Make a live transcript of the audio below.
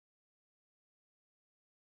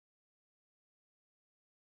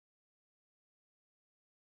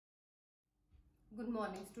Good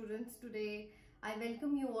morning, students. Today I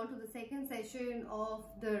welcome you all to the second session of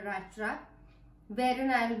the Rattrap, wherein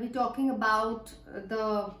I will be talking about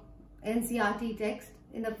the NCERT text.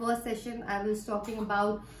 In the first session I was talking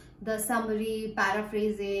about the summary,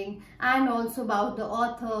 paraphrasing, and also about the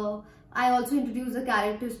author. I also introduced the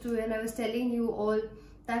characters too, and I was telling you all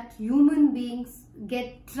that human beings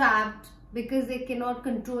get trapped because they cannot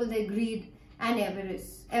control their greed and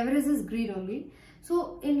avarice. Avarice is greed only.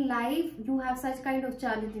 So in life, you have such kind of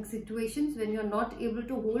challenging situations when you're not able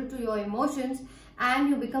to hold to your emotions and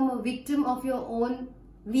you become a victim of your own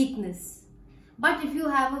weakness. But if you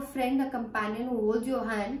have a friend, a companion who holds your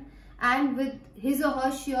hand and with his or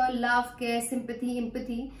her sheer love, care, sympathy,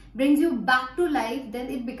 empathy brings you back to life,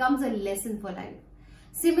 then it becomes a lesson for life.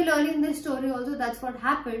 Similarly, in this story also, that's what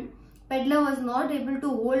happened. Peddler was not able to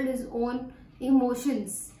hold his own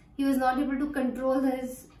emotions. He was not able to control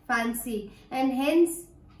his fancy, and hence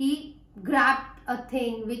he grabbed a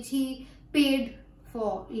thing which he paid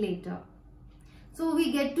for later. So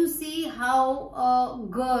we get to see how a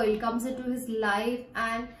girl comes into his life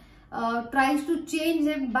and tries to change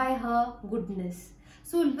him by her goodness.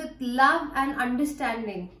 So with love and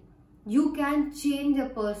understanding, you can change a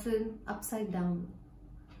person upside down.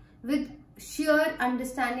 With sheer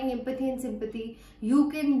understanding, empathy and sympathy, you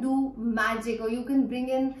can do magic, or you can bring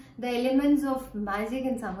in the elements of magic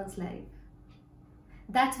in someone's life.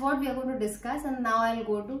 That's what we are going to discuss, and now I'll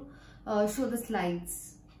go to show the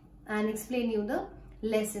slides and explain you the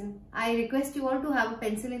lesson. I request you all to have a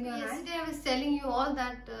pencil in your hand. Yesterday I was telling you all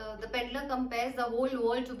that the peddler compares the whole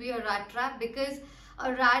world to be a rat trap because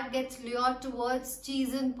a rat gets lured towards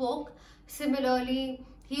cheese and pork. Similarly,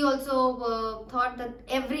 he also thought that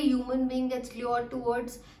every human being gets lured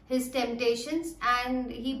towards his temptations and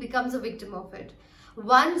he becomes a victim of it.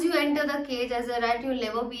 Once you enter the cage as a rat, you'll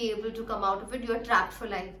never be able to come out of it. You're trapped for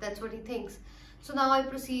life. That's what he thinks. So now I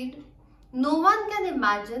proceed. No one can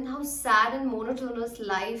imagine how sad and monotonous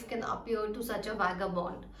life can appear to such a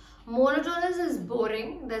vagabond. Monotonous is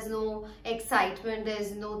boring. There's no excitement.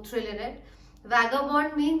 There's no thrill in it.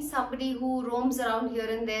 Vagabond means somebody who roams around here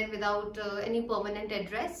and there without any permanent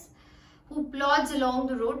address, who plods along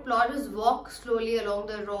the road. Plodders walk slowly along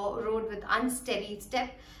the road with unsteady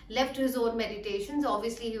step, left to his own meditations.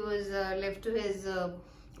 Obviously, he was left to his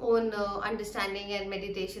own understanding, and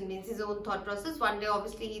meditation means his own thought process. One day,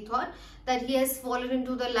 obviously, he thought that he has fallen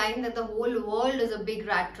into the line that the whole world is a big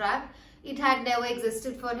rat trap. It had never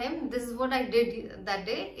existed for him. This is what I did that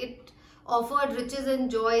day. It offered riches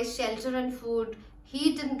and joys, shelter and food,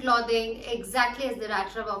 heat and clothing, exactly as the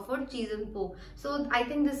Rattrap offered cheese and pork. So I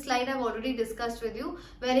think this slide I've already discussed with you,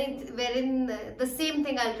 wherein the same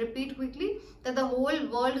thing I'll repeat quickly, that the whole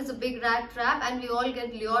world is a big rat trap and we all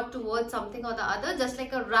get lured towards something or the other, just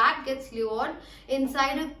like a rat gets lured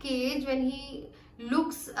inside a cage when he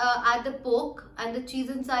looks at the pork and the cheese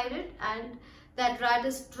inside it, and that rat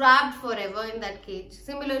is trapped forever in that cage.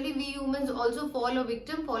 Similarly, we humans also fall a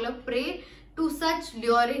victim, fall a prey to such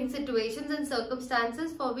luring situations and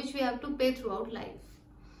circumstances for which we have to pay throughout life.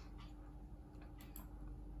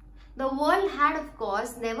 The world had, of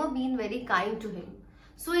course, never been very kind to him.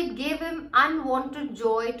 So it gave him unwanted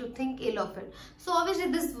joy to think ill of it. So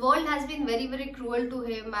obviously this world has been very, very cruel to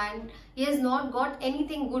him and he has not got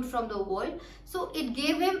anything good from the world. So it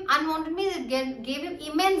gave him unwanted means it gave him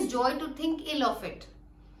immense joy to think ill of it.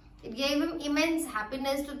 It gave him immense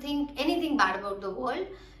happiness to think anything bad about the world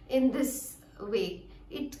in this way.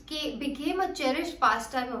 It became a cherished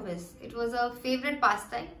pastime of his. It was a favorite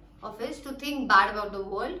pastime of his to think bad about the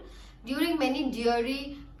world during many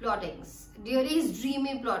dreary plottings. Dreary's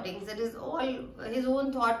dreamy plottings, that is all his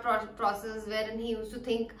own thought process wherein he used to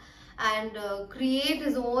think and create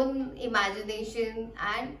his own imagination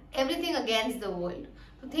and everything against the world.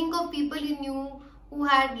 To think of people he knew who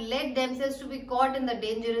had let themselves to be caught in the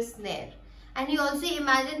dangerous snare. And he also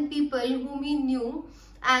imagined people whom he knew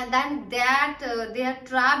and then they are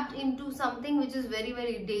trapped into something which is very,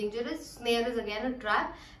 very dangerous. Snare is again a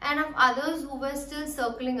trap, and of others who were still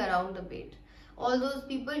circling around the bed. All those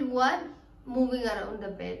people who are moving around the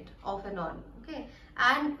bed off and on. Okay,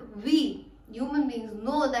 and we human beings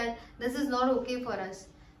know that this is not okay for us,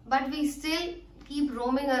 but we still keep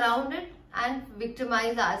roaming around it and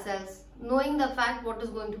victimize ourselves, knowing the fact what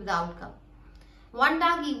is going to be the outcome. One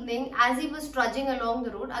dark evening, as he was trudging along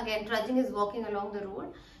the road, again trudging is walking along the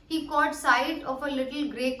road, he caught sight of a little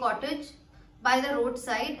grey cottage by the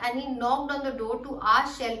roadside and he knocked on the door to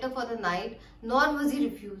ask shelter for the night, nor was he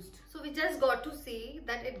refused. So we just got to see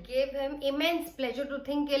that it gave him immense pleasure to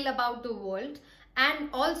think ill about the world and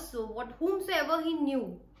also whomsoever he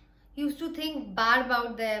knew. He used to think bad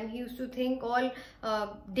about them. He used to think all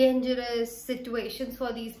dangerous situations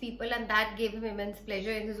for these people, and that gave him immense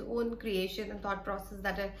pleasure in his own creation and thought process,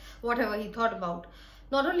 that whatever he thought about.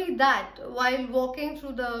 Not only that, while walking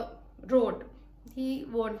through the road, he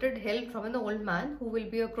wanted help from an old man who will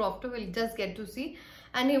be a crofter, we'll just get to see.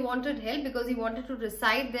 And he wanted help because he wanted to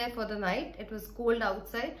reside there for the night. It was cold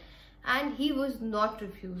outside and he was not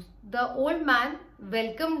refused. The old man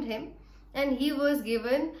welcomed him and he was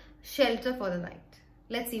given shelter for the night.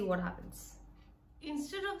 Let's see what happens.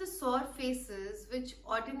 Instead of the sour faces which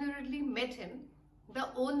ordinarily met him, the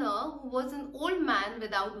owner, who was an old man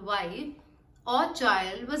without wife or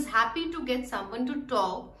child, was happy to get someone to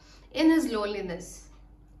talk in his loneliness.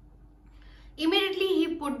 Immediately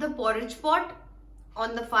he put the porridge pot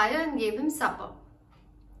on the fire and gave him supper.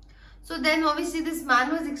 So then obviously this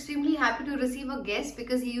man was extremely happy to receive a guest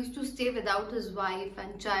because he used to stay without his wife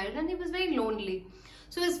and child and he was very lonely.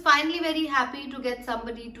 So he was finally very happy to get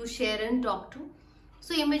somebody to share and talk to.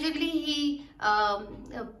 So immediately he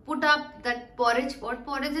put up that porridge pot.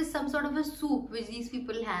 Porridge is some sort of a soup which these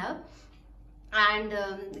people have. And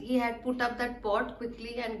he had put up that pot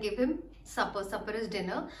quickly and gave him supper. Supper is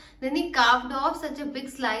dinner. Then he carved off such a big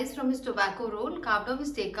slice from his tobacco roll, carved off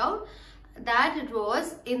his takeout, that it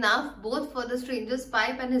was enough both for the stranger's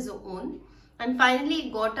pipe and his own. And finally he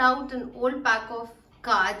got out an old pack of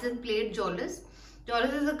cards and played Jollis.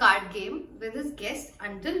 Jollis is a card game with his guest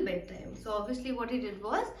until bedtime. So obviously what he did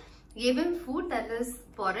was gave him food, that is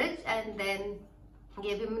porridge, and then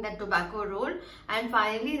gave him that tobacco roll, and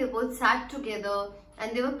finally they both sat together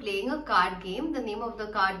and they were playing a card game. The name of the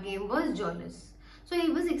card game was Jollis. So he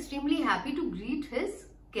was extremely happy to greet his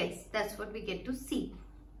guests. That's what we get to see.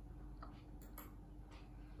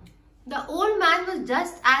 The old man was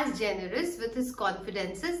just as generous with his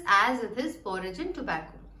confidences as with his porridge and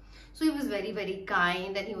tobacco. So he was very, very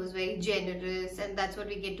kind and he was very generous, and that's what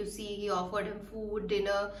we get to see. He offered him food,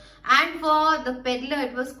 dinner, and for the peddler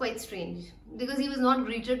it was quite strange because he was not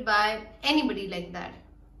greeted by anybody like that.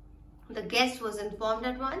 The guest was informed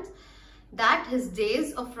at once that his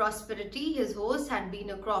days of prosperity, his host had been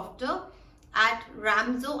a crofter at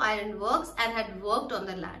Ramzo Iron Works and had worked on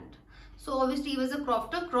the land. So obviously he was a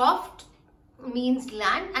crofter. Croft means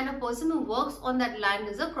land, and a person who works on that land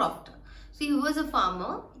is a crofter. So he was a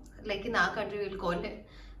farmer, like in our country we'll call it.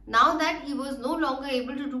 Now that he was no longer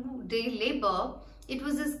able to do day labor, it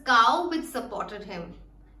was his cow which supported him.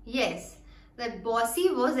 Yes, that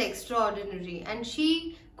Bossy was extraordinary and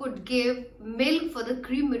she could give milk for the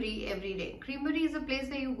creamery every day. Creamery is a place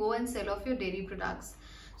where you go and sell off your dairy products.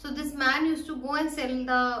 So this man used to go and sell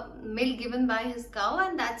the milk given by his cow,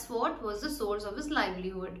 and that's what was the source of his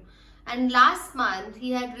livelihood. And last month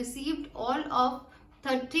he had received all of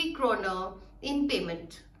 30 kroner in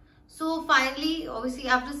payment. So finally, obviously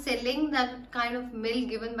after selling that kind of milk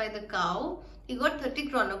given by the cow, he got 30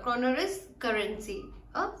 kroner. Kroner is currency,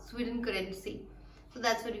 a Sweden currency. So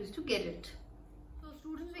that's where he used to get it. So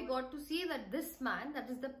students, we got to see that this man, that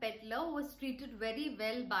is the peddler, was treated very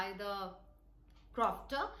well by the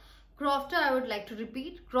crofter. Crofter, I would like to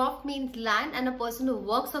repeat, croft means land, and a person who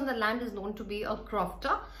works on the land is known to be a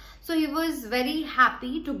crofter. So he was very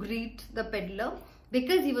happy to greet the peddler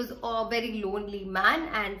because he was a very lonely man,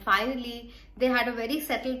 and finally they had a very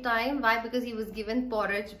settled time. Why? Because he was given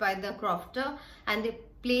porridge by the crofter and they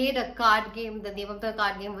played a card game. The name of the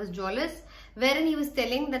card game was Jollis, wherein he was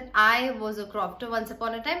telling that I was a crofter once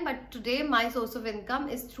upon a time, but today my source of income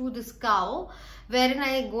is through this cow, wherein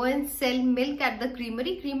I go and sell milk at the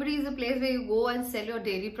creamery. Creamery is a place where you go and sell your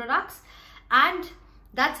dairy products, and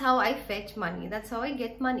that's how I fetch money. That's how I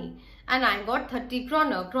get money. And I got 30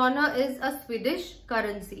 kroner. Kroner is a Swedish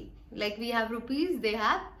currency. Like we have rupees, they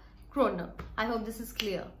have kroner. I hope this is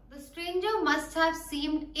clear. The stranger must have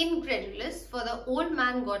seemed incredulous, for the old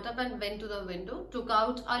man got up and went to the window, took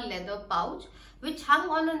out a leather pouch which hung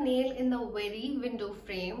on a nail in the very window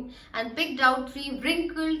frame, and picked out 3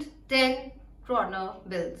 wrinkled 10 kroner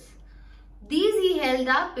bills. These he held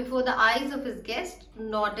up before the eyes of his guest,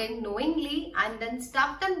 nodding knowingly, and then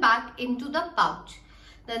stuffed them back into the pouch.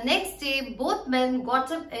 The next day, both men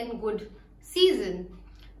got up in good season.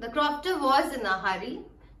 The crofter was in a hurry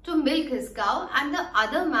to milk his cow, and the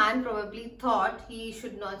other man probably thought he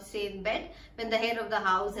should not stay in bed when the head of the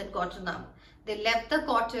house had gotten up. They left the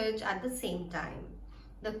cottage at the same time.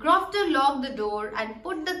 The crofter locked the door and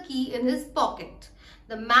put the key in his pocket.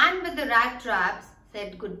 The man with the rat traps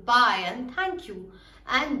said goodbye and thank you,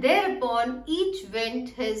 and thereupon each went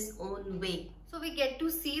his own way. So we get to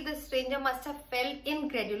see the stranger must have felt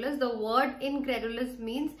incredulous. The word incredulous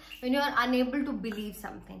means when you are unable to believe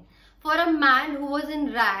something. For a man who was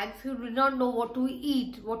in rags, who did not know what to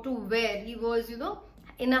eat, what to wear, he was,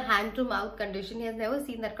 in a hand-to-mouth condition. He has never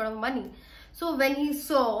seen that kind of money. So when he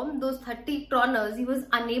saw those 30 kroners, he was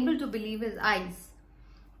unable to believe his eyes.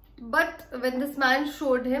 But when this man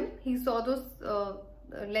showed him, he saw those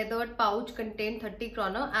leathered pouch contained 30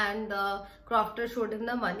 kroner, and the crofter showed him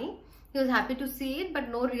the money. He was happy to see it, but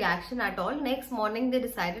no reaction at all. Next morning, they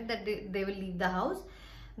decided that they will leave the house.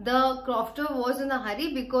 The crofter was in a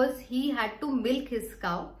hurry because he had to milk his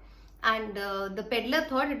cow, and the peddler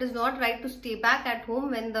thought it is not right to stay back at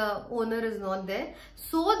home when the owner is not there.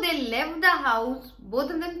 So they left the house, both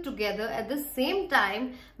of them together at the same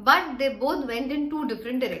time, but they both went in two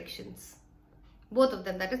different directions. Both of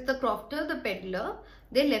them, that is the crofter, the peddler,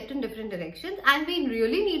 they left in different directions. And we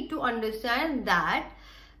really need to understand that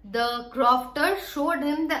the crofter showed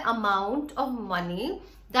him the amount of money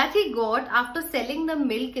that he got after selling the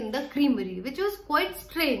milk in the creamery, which was quite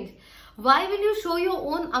strange. Why will you show your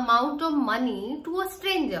own amount of money to a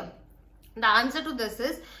stranger? The answer to this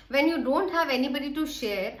is when you don't have anybody to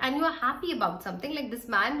share and you are happy about something. Like this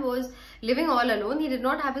man was living all alone. He did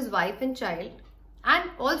not have his wife and child.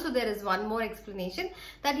 And also there is one more explanation,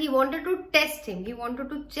 that he wanted to test him. He wanted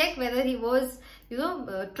to check whether he was,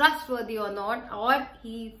 trustworthy or not, or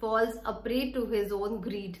he falls a prey to his own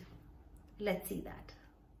greed. Let's see that.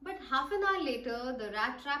 But half an hour later, the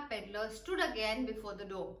Rattrap peddler stood again before the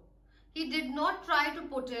door. He did not try to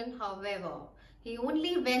put in, however. He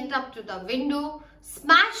only went up to the window,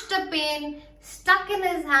 smashed a pane, stuck in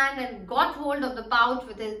his hand and got hold of the pouch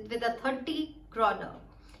with a 30 kroner.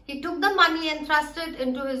 He took the money and thrust it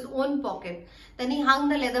into his own pocket. Then he hung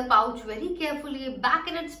the leather pouch very carefully back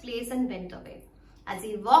in its place and went away. As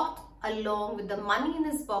he walked along with the money in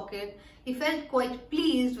his pocket, he felt quite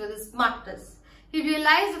pleased with his smartness. He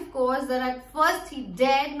realized, of course, that at first he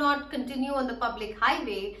dared not continue on the public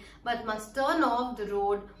highway, but must turn off the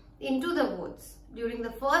road into the woods. During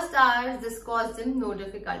the first hours, this caused him no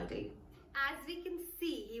difficulty. As we can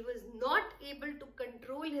see, he was not able to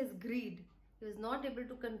control his greed. He was not able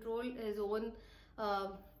to control his own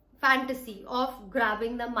fantasy of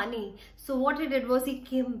grabbing the money. So what he did was he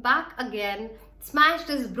came back again,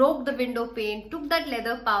 broke the window pane, took that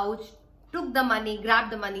leather pouch, took the money,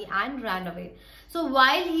 grabbed the money and ran away. So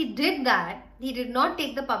while he did that, he did not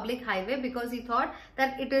take the public highway because he thought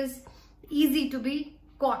that it is easy to be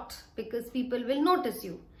caught because people will notice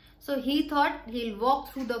you. So he thought he'll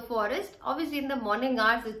walk through the forest. Obviously in the morning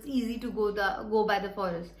hours it's easy to go by the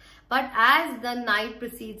forest. But as the night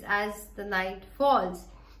proceeds, as the night falls,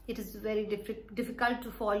 it is very difficult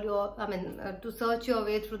to to search your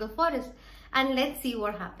way through the forest. And let's see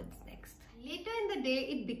what happens next. Later in the day,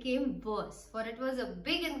 it became worse, for it was a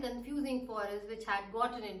big and confusing forest which had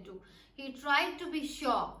gotten into. He tried to be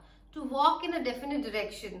sure to walk in a definite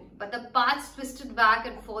direction, but the paths twisted back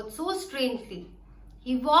and forth so strangely.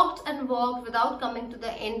 He walked and walked without coming to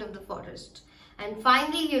the end of the forest. And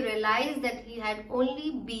finally, he realized that he had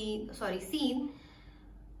only seen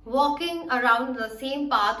walking around the same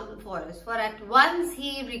path of the forest. For at once,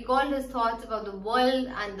 he recalled his thoughts about the world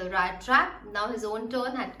and the rat trap. Now his own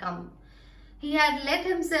turn had come. He had let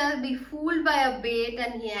himself be fooled by a bait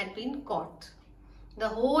and he had been caught. The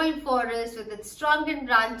whole forest with its trunk and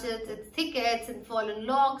branches, its thickets and fallen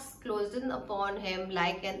logs closed in upon him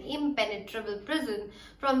like an impenetrable prison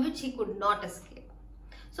from which he could not escape.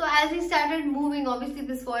 So as he started moving, obviously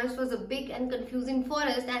this forest was a big and confusing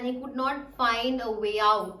forest and he could not find a way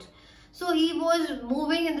out. So he was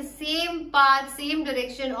moving in the same path, same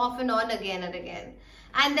direction off and on again and again.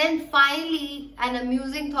 And then finally an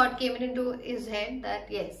amusing thought came into his head that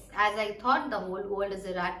yes, as I thought the whole world is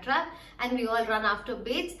a rat trap and we all run after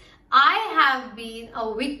baits, I have been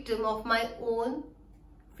a victim of my own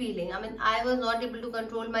feeling. I was not able to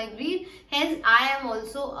control my greed, hence I am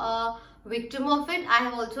also a victim of it. I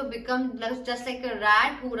have also become just like a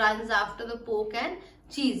rat who runs after the pork and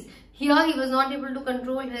cheese. Here he was not able to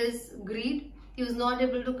control his greed. He was not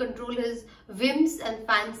able to control his whims and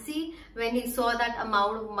fancy when he saw that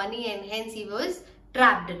amount of money and hence he was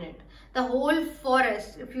trapped in it. The whole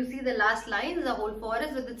forest, if you see the last lines, the whole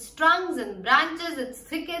forest with its trunks and branches, its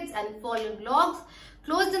thickets and fallen logs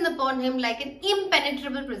closed in upon him like an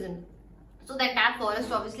impenetrable prison. So the entire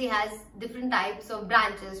forest obviously has different types of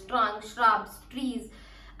branches, trunks, shrubs, trees,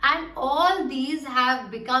 and all these have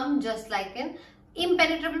become just like an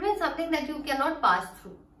impenetrable, means something that you cannot pass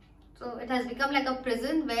through. So it has become like a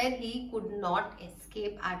prison where he could not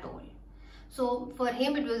escape at all. So for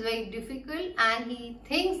him it was very difficult and he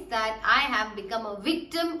thinks that I have become a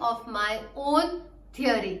victim of my own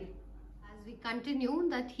theory. As we continue,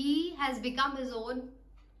 that he has become his own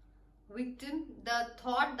victim, the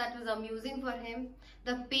thought that was amusing for him,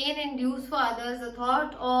 the pain induced for others, the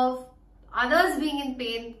thought of others being in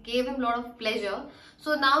pain gave him a lot of pleasure.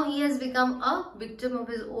 So now he has become a victim of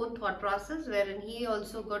his own thought process, wherein he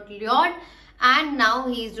also got lured, and now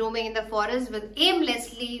he is roaming in the forest with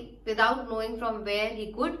aimlessly, without knowing from where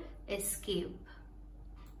he could escape.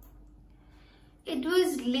 It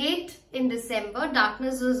was late in December.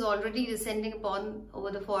 Darkness was already descending over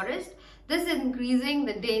the forest. This increasing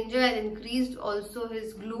the danger and increased also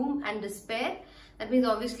his gloom and despair. That means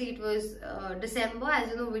obviously it was December. As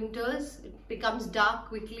you know, winters, it becomes dark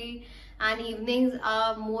quickly and evenings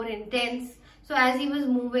are more intense. So as he was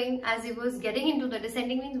moving, as he was getting into the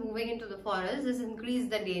descending means moving into the forest, this increased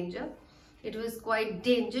the danger. It was quite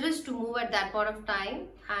dangerous to move at that point of time,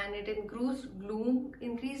 and it increased gloom.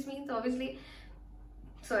 Increased means obviously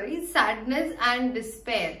sadness and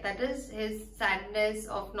despair. That is his sadness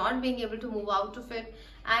of not being able to move out of it,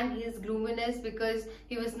 and his gloominess because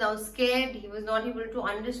he was now scared. He was not able to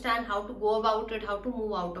understand how to go about it, how to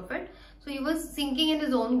move out of it. So he was sinking in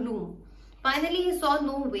his own gloom. Finally, he saw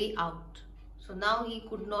no way out. So now he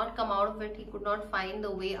could not come out of it. He could not find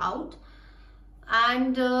the way out.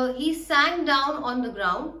 And he sank down on the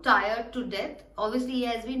ground, tired to death. Obviously, he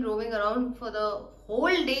has been roaming around for the whole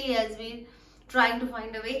day. He has been trying to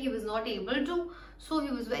find a way. He was not able to. So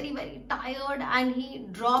he was very, very tired, and he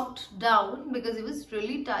dropped down because he was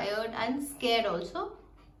really tired and scared also,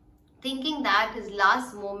 thinking that his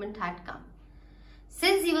last moment had come.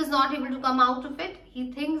 Since he was not able to come out of it,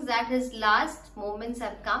 he thinks that his last moments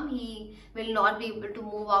have come. He will not be able to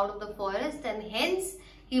move out of the forest, and hence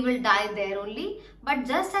he will die there only. But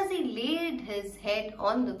just as he laid his head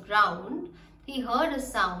on the ground, he heard a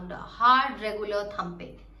sound, a hard, regular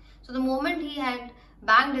thumping. So the moment he had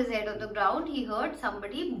banged his head on the ground, he heard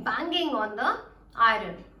somebody banging on the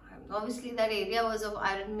iron. Obviously that area was of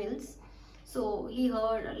iron mills. So he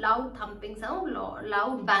heard a loud thumping sound,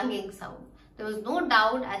 loud banging sound. There was no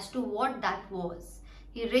doubt as to what that was.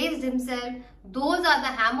 He raised himself. Those are the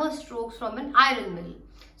hammer strokes from an iron mill.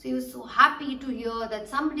 So he was so happy to hear that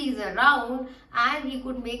somebody is around, and he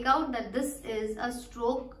could make out that this is a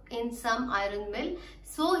stroke in some iron mill.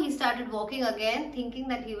 So he started walking again, thinking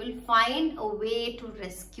that he will find a way to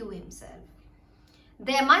rescue himself.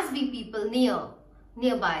 There must be people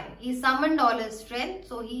nearby. He summoned all his strength.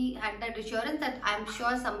 So he had that assurance that I am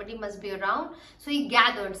sure somebody must be around. So he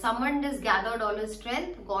gathered all his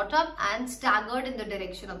strength, got up and staggered in the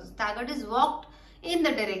direction of walked in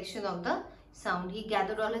the direction of the sound. He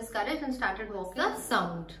gathered all his courage and started walking the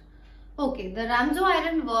sound. Okay, the Ramsau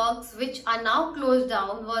Iron Works, which are now closed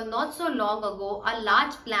down, were not so long ago a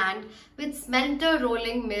large plant with smelter,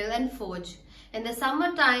 rolling mill and forge. In the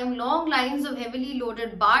summertime, long lines of heavily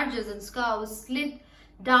loaded barges and scows slid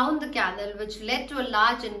down the canal, which led to a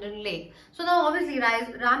large inland lake. So now obviously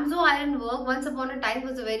Ramsau Iron Work once upon a time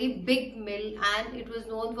was a very big mill, and it was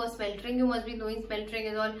known for smeltering. You must be knowing smeltering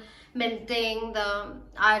is all melting the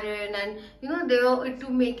iron, and they were into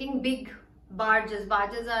making big barges.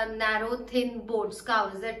 Barges are narrow, thin boats,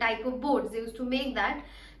 scows. They're type of boats. They used to make that,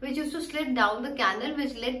 which used to slid down the canal,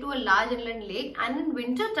 which led to a large inland lake. And in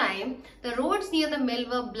winter time, the roads near the mill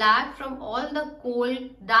were black from all the coal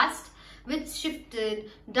dust which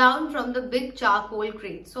shifted down from the big charcoal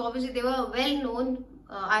crates. So obviously they were well-known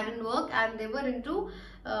ironwork, and they were into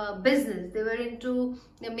business. They were into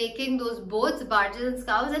making those boats, barges and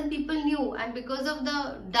scows, and people knew. And because of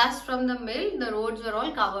the dust from the mill, the roads were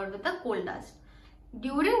all covered with the coal dust.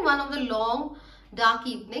 During one of the long dark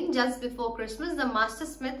evening just before Christmas, the master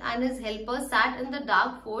smith and his helper sat in the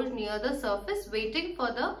dark forge near the surface, waiting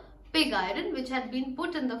for the pig iron which had been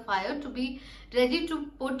put in the fire to be ready to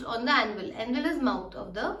put on the anvil. Anvil is mouth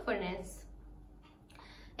of the furnace.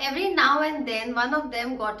 Every now and then one of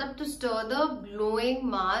them got up to stir the glowing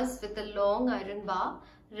mass with a long iron bar,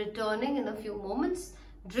 returning in a few moments,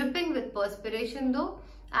 dripping with perspiration though.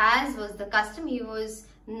 As was the custom, he was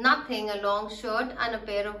nothing, a long shirt and a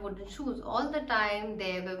pair of wooden shoes. All the time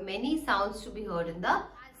there were many sounds to be heard in the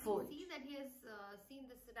forge. See that he has seen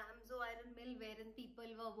this Ramsau iron mill wherein people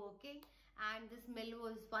were working, and this mill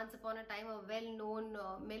was once upon a time a well-known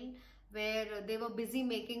mill where they were busy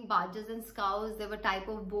making barges and scows. They were type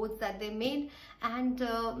of boats that they made, and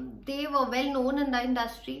they were well known in the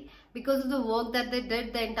industry because of the work that they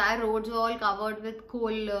did. The entire roads were all covered with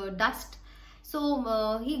coal dust.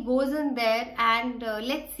 So he goes in there, and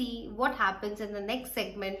let's see what happens in the next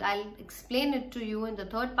segment. I'll explain it to you in the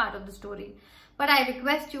third part of the story, but I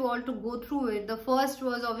request you all to go through it. The first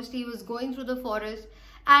was obviously he was going through the forest,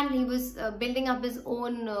 and he was building up his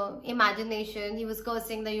own imagination. He was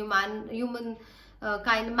cursing the human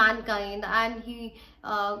mankind, and he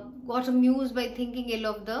got amused by thinking ill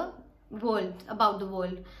of the world, about the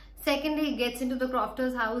world. Second, he gets into the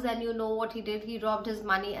crofter's house, and you know what he did. He robbed his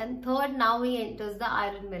money. And third, now he enters the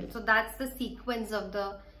iron mill. So that's the sequence of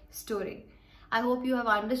the story. I hope you have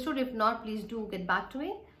understood. If not, please do get back to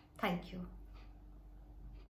me. Thank you.